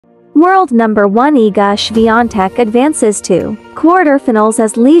World number 1 Iga Swiatek advances to quarterfinals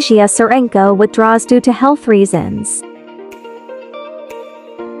as Lesia Tsurenko withdraws due to health reasons.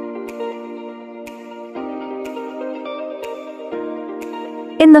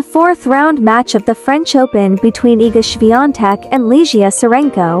 In the fourth-round match of the French Open between Iga Swiatek and Lesia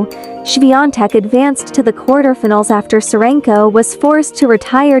Tsurenko, Swiatek advanced to the quarterfinals after Tsurenko was forced to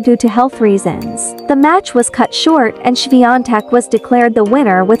retire due to health reasons. The match was cut short and Swiatek was declared the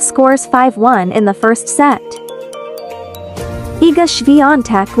winner with scores 5-1 in the first set. Iga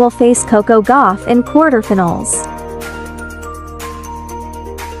Swiatek will face Coco Gauff in quarterfinals.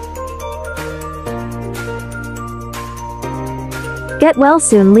 Get well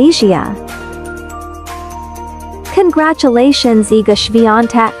soon, Lesia. Congratulations, Iga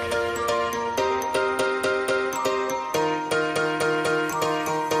Swiatek.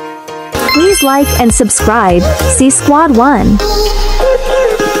 Please like and subscribe. See Squad 1.